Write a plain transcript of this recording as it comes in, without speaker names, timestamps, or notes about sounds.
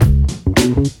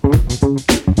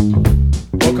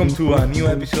to a new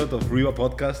episode of RIVA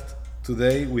Podcast.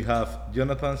 Today we have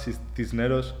Jonathan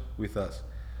Cisneros with us.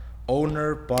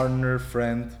 Owner, partner,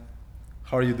 friend.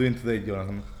 How are you doing today,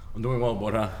 Jonathan? I'm doing well,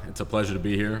 Borja. It's a pleasure to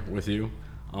be here with you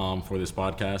for this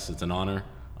podcast. It's an honor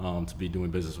to be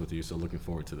doing business with you, so looking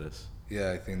forward to this.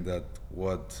 Yeah, I think that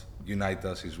what unites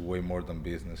us is way more than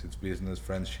business. It's business,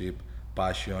 friendship,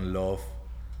 passion, love,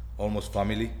 almost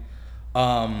family.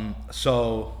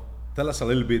 So tell us a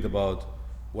little bit about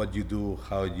what you do,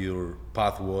 how your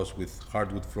path was with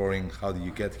hardwood flooring, how did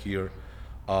you get here?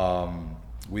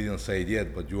 We didn't say it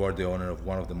yet, but you are the owner of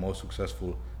one of the most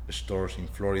successful stores in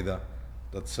Florida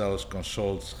that sells,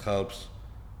 consults, helps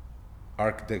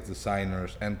architects,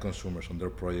 designers, and consumers on their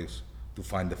projects to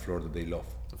find the floor that they love.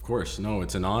 Of course, no,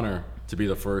 it's an honor to be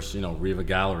the first, RIVA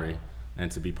Gallery and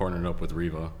to be partnered up with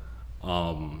RIVA.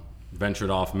 Ventured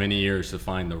off many years to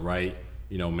find the right,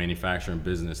 manufacturing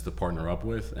business to partner up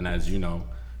with. And as you know,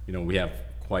 we have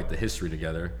quite the history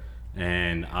together.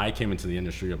 And I came into the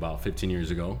industry about 15 years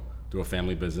ago through a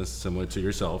family business similar to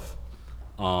yourself,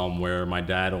 where my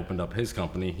dad opened up his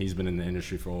company. He's been in the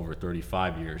industry for over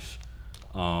 35 years.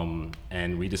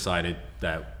 And we decided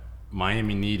that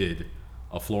Miami needed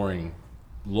a flooring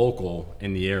local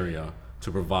in the area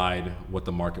to provide what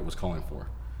the market was calling for.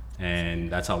 And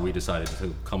that's how we decided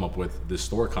to come up with this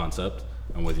store concept.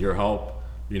 And with your help,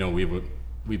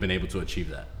 we've been able to achieve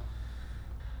that.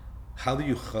 How do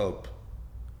you help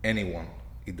anyone,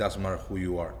 it doesn't matter who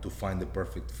you are, to find the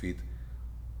perfect fit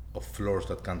of floors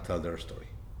that can tell their story?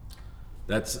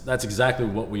 That's exactly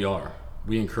what we are.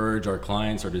 We encourage our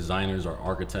clients, our designers, our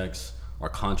architects, our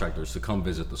contractors to come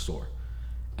visit the store.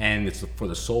 And it's for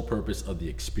the sole purpose of the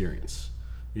experience.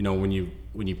 When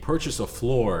you purchase a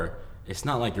floor, it's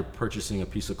not like you're purchasing a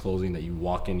piece of clothing that you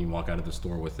walk in, you walk out of the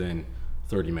store within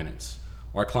 30 minutes.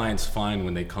 Our clients find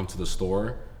when they come to the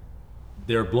store,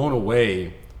 they're blown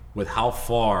away with how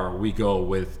far we go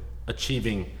with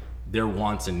achieving their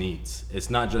wants and needs. It's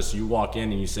not just you walk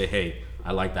in and you say, hey,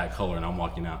 I like that color and I'm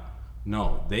walking out.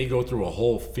 No, they go through a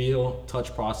whole feel,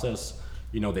 touch process.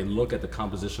 They look at the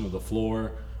composition of the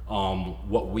floor,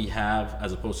 what we have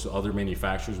as opposed to other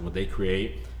manufacturers, what they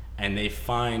create, and they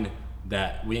find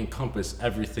that we encompass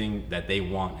everything that they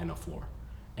want in a floor.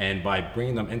 And by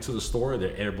bringing them into the store,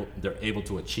 they're able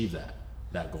to achieve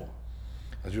that goal.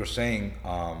 As you're saying,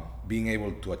 being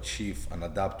able to achieve and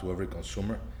adapt to every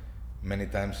consumer many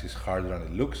times is harder than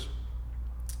it looks.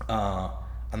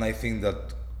 And I think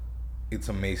that it's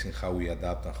amazing how we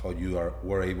adapt and how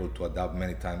were able to adapt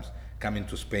many times, coming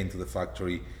to Spain to the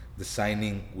factory,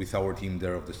 designing with our team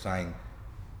there of design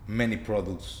many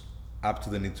products up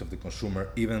to the needs of the consumer,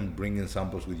 even bringing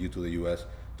samples with you to the US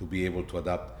to be able to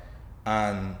adapt.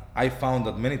 And I found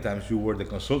that many times you were the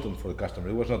consultant for the customer.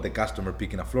 It was not the customer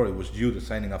picking a floor, it was you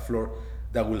designing a floor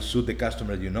that will suit the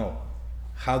customer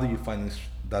How do you find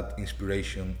that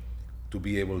inspiration to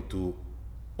be able to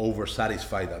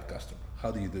over-satisfy that customer?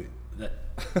 How do you do it?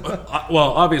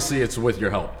 Well, obviously it's with your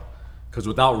help. Because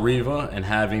without RIVA and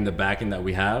having the backing that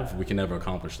we have, we can never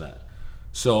accomplish that.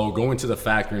 So going to the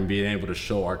factory and being able to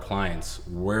show our clients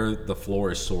where the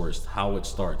floor is sourced, how it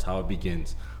starts, how it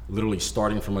begins, literally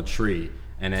starting from a tree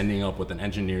and ending up with an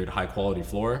engineered high quality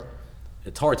floor,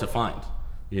 it's hard to find,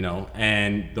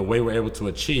 and the way we're able to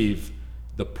achieve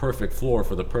the perfect floor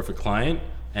for the perfect client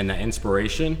and that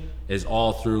inspiration is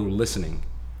all through listening.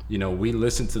 We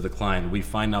listen to the client, we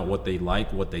find out what they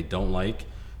like, what they don't like.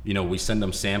 We send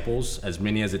them samples, as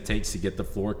many as it takes to get the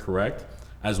floor correct,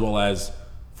 as well as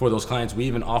for those clients, we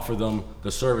even offer them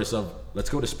the service of, let's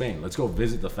go to Spain, let's go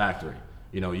visit the factory.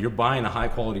 You're buying a high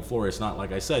quality floor. It's not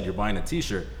like I said, you're buying a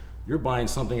t-shirt, you're buying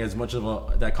something as much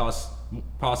that costs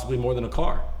possibly more than a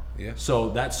car. Yeah. So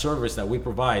that service that we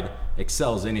provide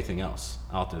excels anything else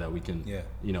out there that we can,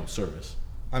 service.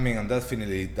 I mean, and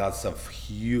definitely that's a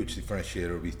huge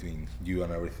differentiator between you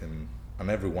and everything and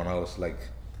everyone else, like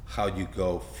how you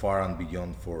go far and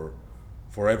beyond for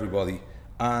everybody.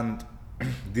 And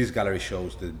this gallery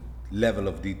shows the level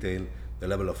of detail, the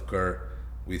level of care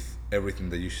with everything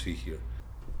that you see here.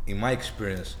 In my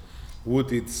experience,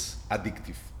 wood is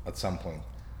addictive at some point.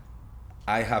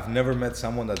 I have never met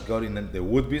someone that got in the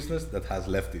wood business that has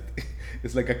left it.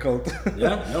 It's like a cult.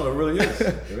 Yeah, no, it really is.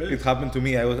 It happened to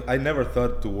me. I never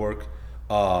thought to work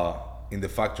in the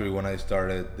factory when I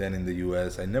started, then in the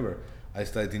US. I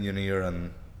studied engineer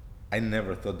and I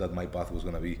never thought that my path was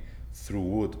gonna be through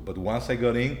wood. But once I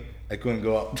got in, I couldn't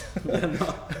go out.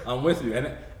 No, I'm with you.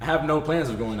 And I have no plans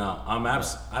of going out. I'm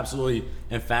absolutely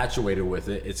infatuated with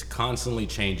it. It's constantly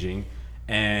changing.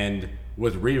 And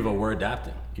with RIVA, we're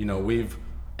adapting.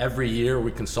 Every year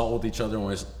we consult with each other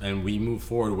and we move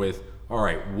forward with, all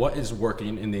right, what is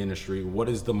working in the industry? What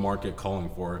is the market calling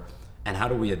for? And how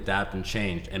do we adapt and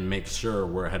change and make sure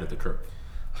we're ahead of the curve?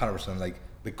 100%. Like,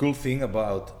 the cool thing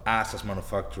about us as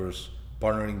manufacturers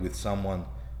partnering with someone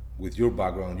with your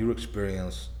background, your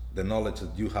experience, the knowledge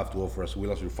that you have to offer as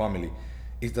well as your family,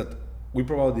 is that we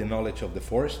provide the knowledge of the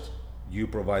forest, you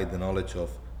provide the knowledge of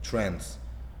trends,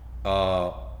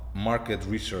 market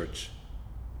research,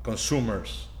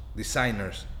 consumers,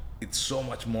 designers. It's so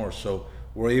much more. So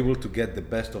we're able to get the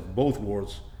best of both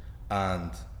worlds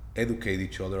and educate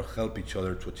each other, help each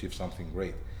other to achieve something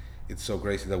great. It's so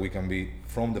crazy that we can be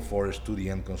from the forest to the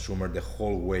end consumer the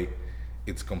whole way.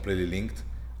 It's completely linked,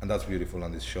 and that's beautiful,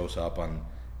 and it shows up, and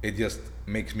it just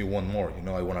makes me want more. You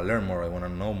know, I want to learn more, I want to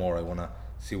know more, I want to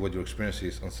see what your experience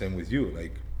is, and same with you.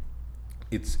 Like,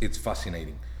 it's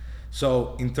fascinating.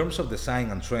 So in terms of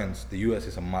design and trends, the US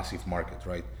is a massive market,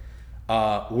 right?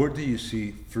 Where do you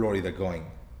see Florida going?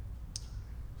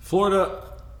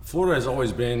 Florida has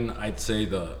always been, I'd say,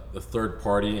 the third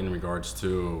party in regards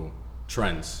to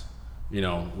trends. You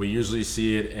know, we usually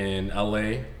see it in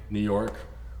LA, New York.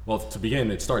 Well, to begin,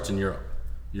 it starts in Europe.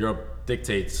 Europe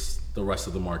dictates the rest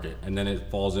of the market, and then it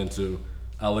falls into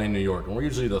LA, New York, and we're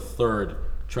usually the third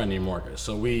trending market.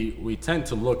 So we tend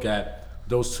to look at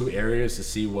those two areas to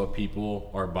see what people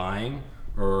are buying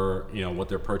or, you know, what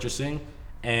they're purchasing.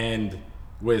 And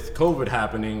with COVID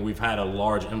happening, we've had a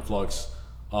large influx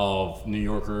of New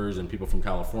Yorkers and people from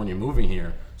California moving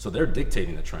here, so they're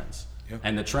dictating the trends. Yeah.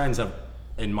 And the trends have,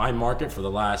 in my market for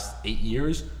the last 8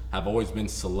 years, have always been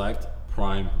select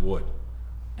prime wood.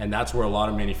 And that's where a lot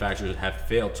of manufacturers have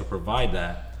failed to provide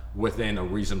that within a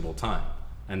reasonable time.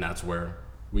 And that's where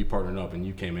we partnered up and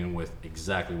you came in with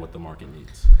exactly what the market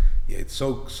needs. Yeah, it's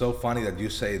so funny that you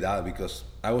say that, because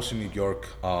I was in New York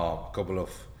a couple of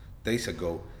days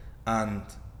ago, and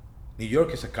New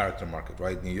York is a character market,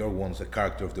 right? New York wants a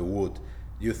character of the wood.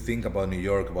 You think about New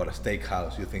York about a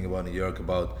steakhouse, you think about New York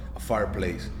about a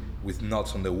fireplace with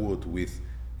knots on the wood, with,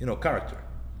 you know, character.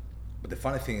 But the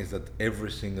funny thing is that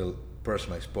every single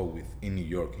person I spoke with in New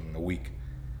York in a week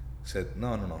said,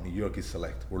 no, New York is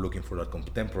select. We're looking for that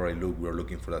contemporary look, we're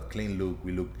looking for that clean look,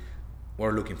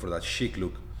 we're looking for that chic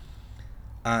look.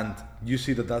 And you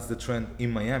see that that's the trend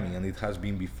in Miami, and it has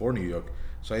been before New York.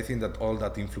 So I think that all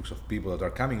that influx of people that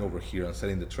are coming over here and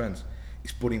setting the trends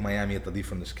is putting Miami at a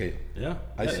different scale. Yeah.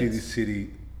 I see this city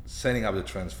setting up the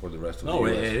trends for the rest of the No,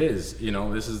 US. it is. You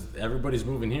know, this is, everybody's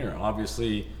moving here.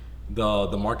 Obviously,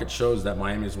 the market shows that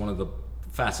Miami is one of the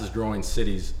fastest growing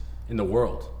cities in the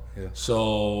world. Yeah.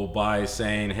 So by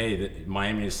saying, hey, that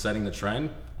Miami is setting the trend,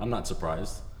 I'm not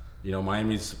surprised. You know,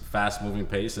 Miami's fast moving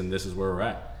pace, and this is where we're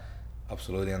at.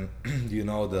 Absolutely, and you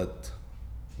know that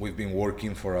we've been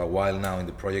working for a while now in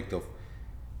the project of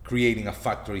creating a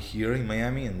factory here in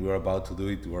Miami, and we're about to do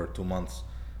it. We're 2 months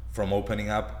from opening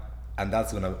up, and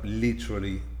that's gonna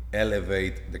literally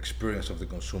elevate the experience of the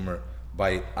consumer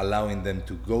by allowing them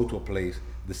to go to a place,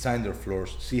 design their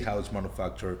floors, see how it's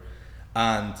manufactured,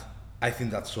 and I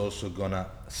think that's also gonna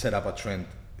set up a trend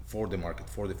for the market,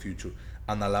 for the future,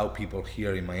 and allow people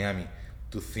here in Miami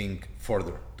to think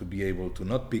further, to be able to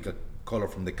not pick a color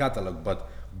from the catalog, but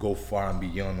go far and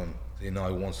beyond and, you know,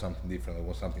 I want something different, I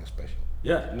want something special.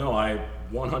 Yeah, no, I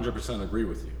 100% agree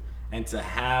with you. And to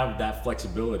have that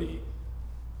flexibility,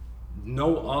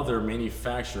 no other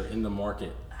manufacturer in the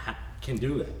market can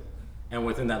do that. And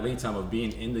within that lead time of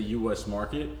being in the US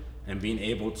market and being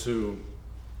able to,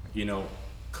 you know,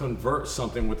 convert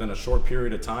something within a short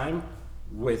period of time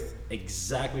with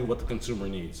exactly what the consumer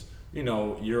needs. You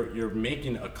know, you're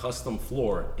making a custom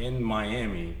floor in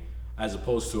Miami as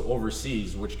opposed to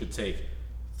overseas, which could take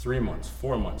 3 months,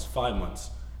 4 months, 5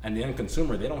 months. And the end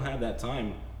consumer, they don't have that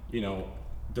time, you know,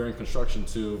 during construction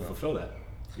to fulfill that.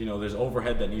 You know, there's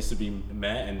overhead that needs to be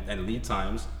met and lead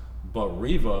times, but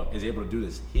RIVA is able to do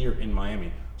this here in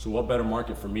Miami. So what better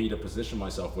market for me to position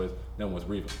myself with than with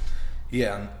RIVA?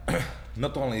 Yeah, and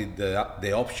not only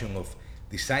the option of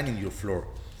designing your floor,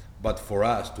 but for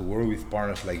us to work with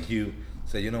partners like you,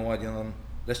 say, you know what,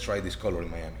 let's try this color in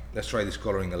Miami, let's try this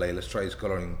color in LA, let's try this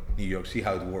color in New York, see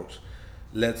how it works.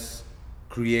 Let's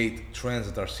create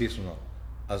trends that are seasonal,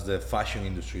 as the fashion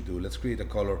industry do. Let's create a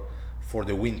color for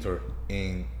the winter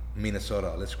in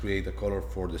Minnesota. Let's create a color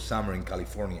for the summer in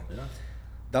California. Yeah.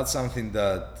 That's something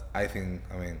that I think,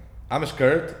 I'm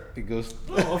scared because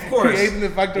of course. Creating the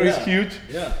factory is huge.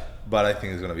 Yeah. But I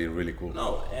think it's gonna be really cool.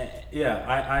 No,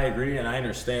 I agree, and I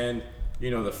understand,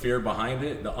 the fear behind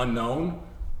it, the unknown,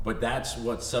 but that's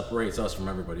what separates us from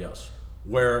everybody else.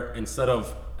 Where instead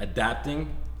of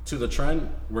adapting to the trend,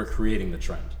 we're creating the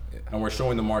trend. Yeah. And we're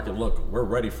showing the market, look, we're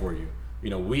ready for you.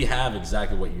 We have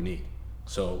exactly what you need.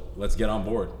 So let's get on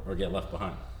board or get left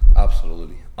behind.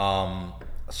 Absolutely.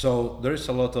 So there's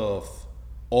a lot of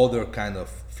other kind of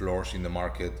floors in the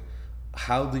market.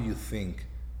 How do you think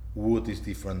wood is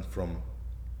different from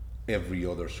every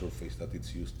other surface that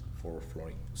it's used for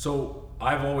flooring? So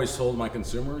I've always told my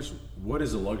consumers, wood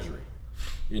is a luxury.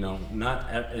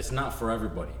 It's not for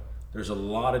everybody. There's a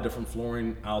lot of different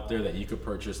flooring out there that you could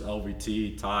purchase: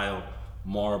 LVT, tile,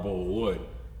 marble, wood.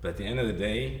 But at the end of the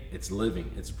day, it's living,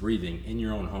 it's breathing in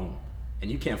your own home, and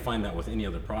you can't find that with any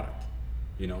other product.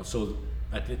 So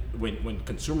when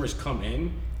consumers come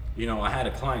in, I had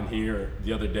a client here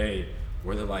the other day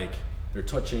where they're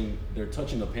touching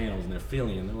the panels and they're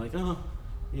feeling it, and they're like, oh,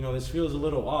 this feels a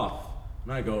little off.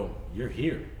 And I go, you're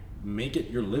here, make it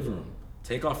your living room.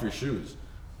 Take off your shoes.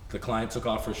 The client took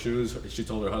off her shoes. She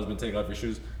told her husband, take off your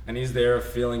shoes, and he's there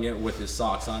feeling it with his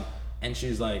socks on. And she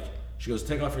goes,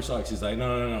 take off your socks. He's like,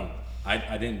 no.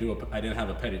 I didn't have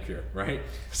a pedicure, right?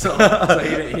 So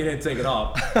he didn't take it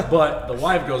off. But the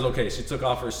wife goes, okay, she took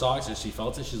off her socks and she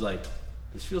felt it. She's like,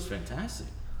 this feels fantastic.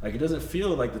 Like, it doesn't feel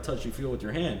like the touch you feel with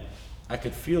your hand. I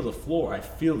could feel the floor. I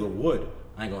feel the wood.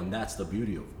 I go, and that's the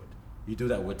beauty of wood. You do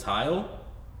that with tile,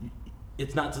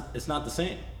 it's not the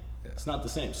same. Yeah. It's not the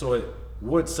same. So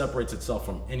wood separates itself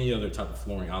from any other type of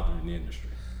flooring out there in the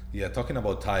industry. Yeah, talking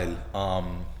about tile,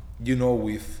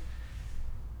 we've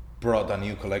brought a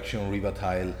new collection, RIVA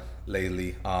Tile,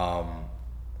 lately.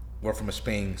 We're from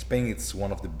Spain. Spain is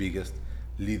one of the biggest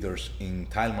leaders in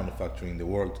tile manufacturing in the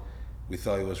world. We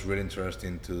thought it was really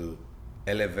interesting to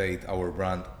elevate our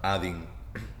brand, adding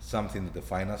something that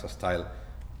defines us as tile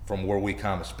from where we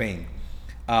come, Spain.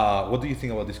 What do you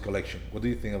think about this collection? What do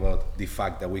you think about the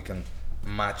fact that we can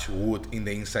match wood in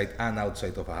the inside and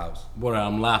outside of a house? Well,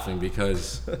 I'm laughing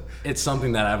because it's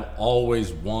something that I've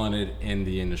always wanted in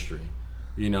the industry.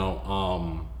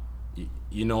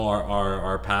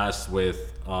 Our past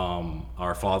with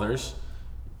our fathers,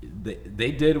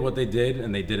 they did what they did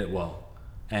and they did it well.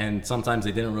 And sometimes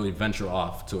they didn't really venture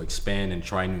off to expand and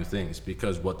try new things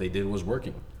because what they did was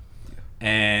working.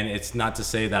 And it's not to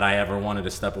say that I ever wanted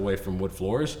to step away from wood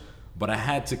floors, but I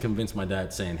had to convince my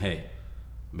dad, saying, hey,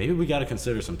 maybe we got to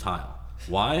consider some tile.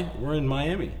 Why? We're in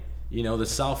Miami. The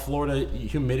South Florida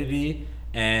humidity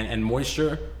and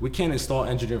moisture, we can't install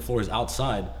engineered floors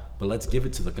outside, but let's give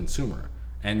it to the consumer.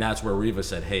 And that's where RIVA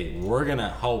said, hey, we're going to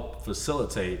help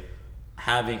facilitate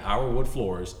having our wood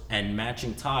floors and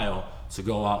matching tile to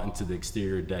go out into the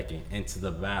exterior decking, into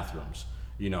the bathrooms,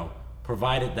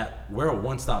 provided that we're a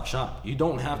one-stop shop. You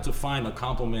don't have to find a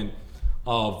complement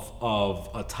of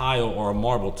a tile or a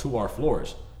marble to our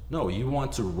floors. No, you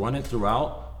want to run it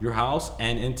throughout your house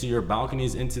and into your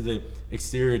balconies, into the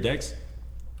exterior decks.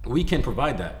 We can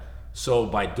provide that. So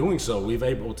by doing so, we've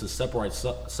able to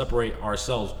separate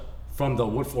ourselves from the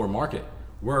wood floor market.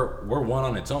 We're one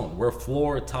on its own. We're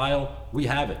floor, tile, we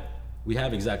have it. We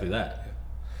have exactly that.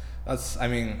 I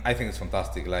think it's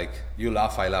fantastic. Like, you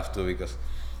laugh, I laugh too, because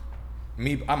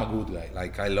I'm a wood guy.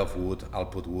 Like, I love wood. I'll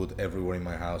put wood everywhere in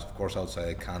my house. Of course, outside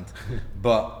I can't.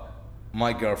 But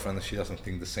my girlfriend, she doesn't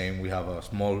think the same. We have a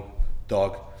small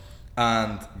dog.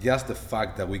 And just the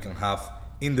fact that we can have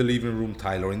in the living room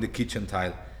tile or in the kitchen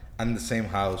tile and in the same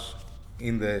house,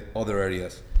 in the other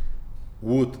areas,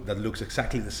 wood that looks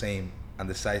exactly the same and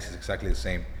the size is exactly the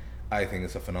same, I think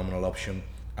it's a phenomenal option.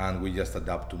 And we just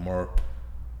adapt to more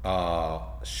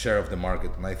share of the market,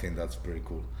 and I think that's pretty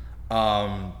cool.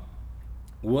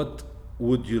 What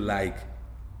would you like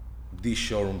this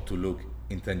showroom to look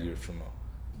in 10 years from now?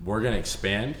 We're going to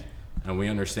expand, and we're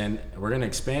going to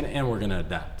expand and we're going to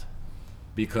adapt,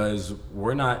 because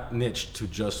we're not niched to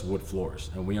just wood floors,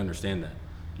 and we understand that.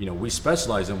 We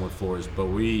specialize in wood floors, but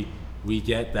we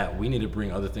get that we need to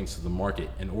bring other things to the market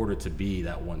in order to be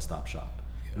that one-stop shop,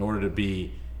 in order to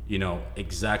be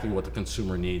exactly what the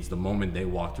consumer needs the moment they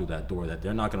walk through that door, that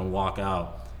they're not going to walk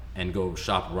out and go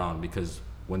shop around, because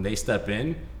when they step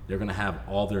in, they're going to have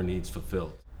all their needs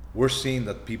fulfilled. We're seeing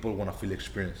that people want to feel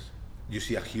experience. You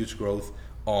see a huge growth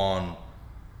on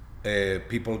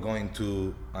people going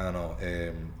to,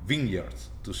 vineyards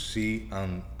to see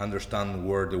and understand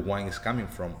where the wine is coming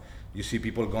from. You see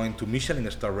people going to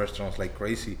Michelin-star restaurants like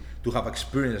crazy to have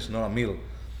experience, not a meal.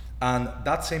 And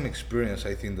that same experience,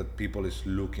 I think that people is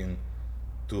looking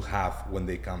to have when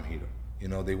they come here.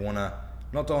 They want to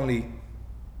not only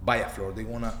buy a floor, they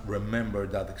want to remember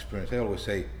that experience. I always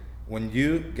say, when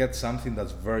you get something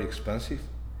that's very expensive,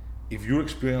 if your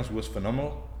experience was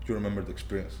phenomenal, you remember the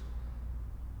experience.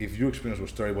 If your experience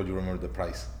was terrible, you remember the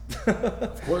price.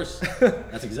 Of course,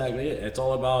 that's exactly it. It's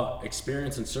all about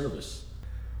experience and service.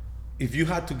 If you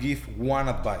had to give one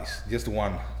advice, just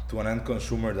one, to an end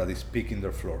consumer that is picking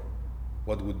their floor,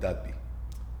 what would that be?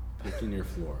 Picking your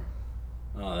floor.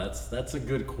 Oh, that's a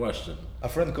good question. A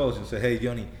friend calls and says, "Hey,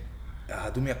 Johnny,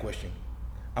 do me a question.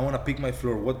 I want to pick my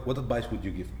floor. What advice would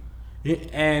you give me?"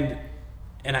 And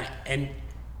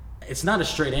it's not a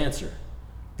straight answer,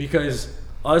 because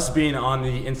us being on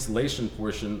the installation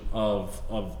portion of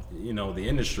the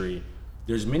industry,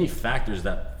 there's many factors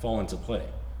that fall into play.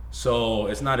 So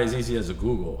it's not as easy as a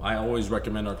Google. I always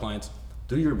recommend our clients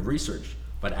do your research,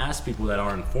 but ask people that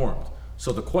are informed.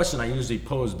 So the question I usually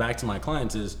pose back to my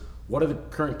clients is, what are the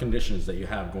current conditions that you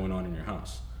have going on in your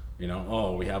house?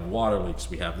 We have water leaks,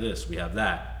 we have this, we have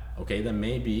that. Okay, then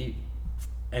maybe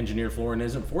engineered flooring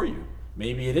isn't for you.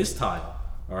 Maybe it is tile,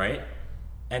 all right?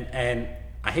 And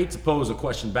I hate to pose a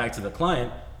question back to the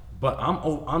client, but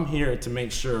I'm here to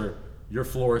make sure your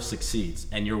floor succeeds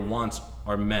and your wants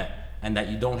are met, and that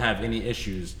you don't have any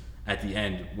issues at the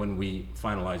end when we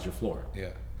finalize your floor.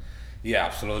 Yeah,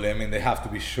 absolutely. I mean, they have to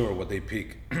be sure what they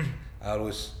pick. I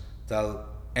always tell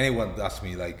anyone that asks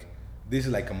me, like, this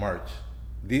is like a march.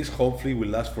 This hopefully will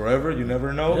last forever. You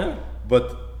never know. Yeah.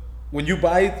 But when you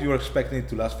buy it, you're expecting it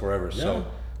to last forever. Yeah. So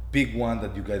pick one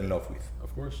that you get in love with.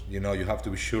 Of course. You have to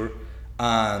be sure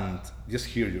and just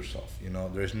hear yourself.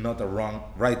 There's not a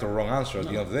right or wrong answer at the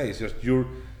end of the day. It's just your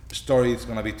story is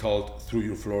gonna be told through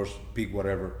your floors. Pick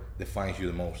whatever defines you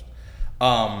the most.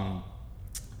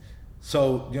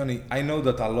 So Johnny, I know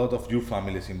that a lot of your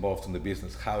family is involved in the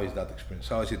business. How is that experience?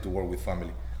 How is it to work with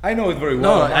family? I know it very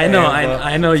well. No, I know.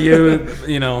 I know you.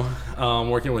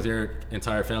 Working with your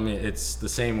entire family, it's the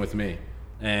same with me,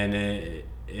 and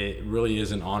it really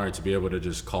is an honor to be able to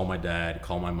just call my dad,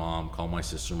 call my mom, call my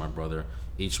sister, my brother.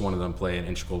 Each one of them play an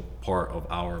integral part of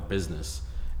our business,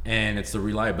 and it's the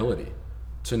reliability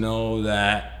to know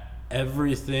that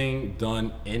everything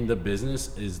done in the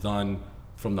business is done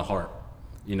from the heart,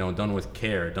 done with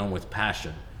care, done with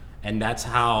passion. And that's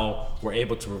how we're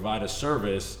able to provide a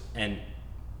service and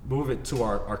move it to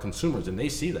our consumers. And they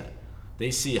see that.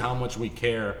 They see how much we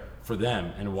care for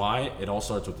them, and why. It all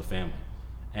starts with the family.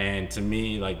 And to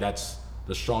me, like, that's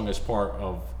the strongest part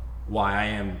of why I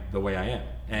am the way I am.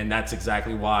 And that's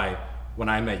exactly why when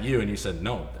I met you and you said,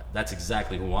 no, that's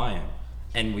exactly who I am,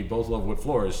 and we both love Wood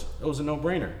Floors, it was a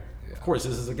no-brainer. Yeah. Of course,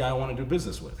 this is the guy I want to do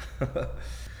business with.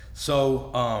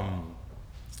 So,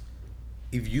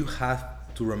 if you had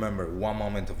to remember one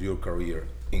moment of your career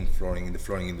in the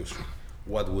flooring industry,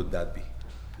 what would that be?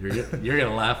 You're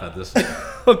gonna laugh at this.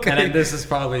 Okay. And this is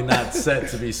probably not set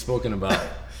to be spoken about.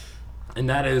 And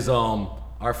that is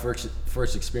our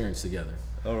first experience together.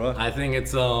 All right. I think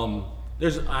it's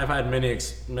I've had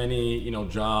many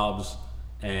jobs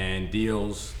and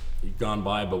deals gone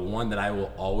by, but one that I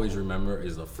will always remember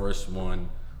is the first one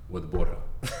with Borja.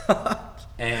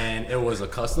 And it was a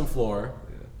custom floor,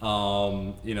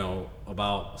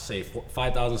 about say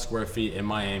 5,000 square feet in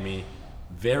Miami,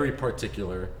 very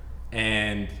particular,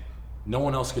 and no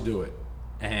one else could do it.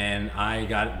 And I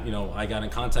got in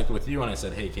contact with you, and I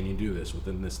said, hey, can you do this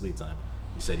within this lead time?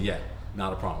 You said, yeah,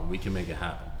 not a problem. We can make it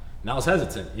happen. And I was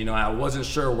hesitant. I wasn't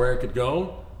sure where it could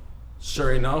go.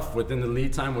 Sure enough, within the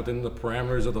lead time, within the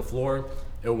parameters of the floor,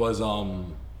 it was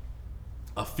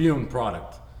a fumed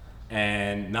product,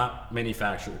 and not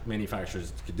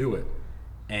manufacturers could do it.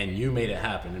 And you made it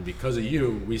happen. And because of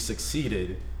you, we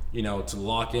succeeded, to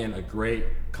lock in a great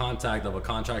contact of a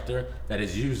contractor that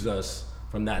has used us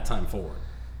from that time forward.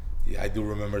 Yeah, I do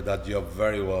remember that job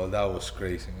very well. That was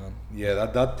crazy, man. Yeah,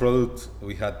 that product,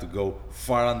 we had to go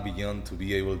far and beyond to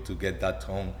be able to get that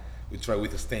tone. We tried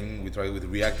with stain, we tried with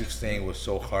reactive stain. It was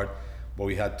so hard, but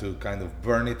we had to kind of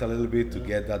burn it a little bit to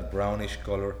get that brownish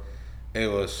color. It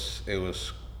was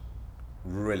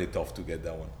really tough to get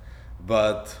that one.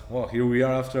 But, well, here we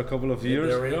are after a couple of years.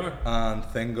 There we are. And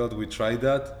thank God we tried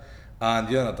that. And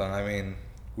Jonathan,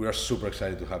 we are super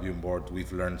excited to have you on board.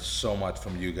 We've learned so much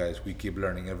from you guys. We keep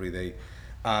learning every day,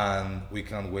 and we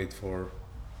can't wait for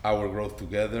our growth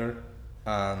together.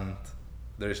 And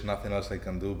there is nothing else I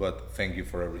can do but thank you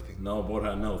for everything. No,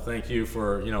 Borja, no. Thank you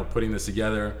for putting this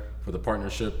together, for the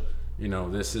partnership.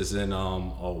 This isn't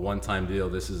a one-time deal.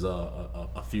 This is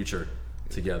a future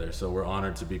together. So we're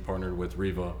honored to be partnered with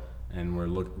RIVA, and we're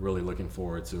really looking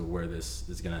forward to where this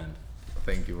is going to end.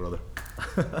 Thank you, brother.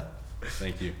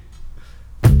 Thank you.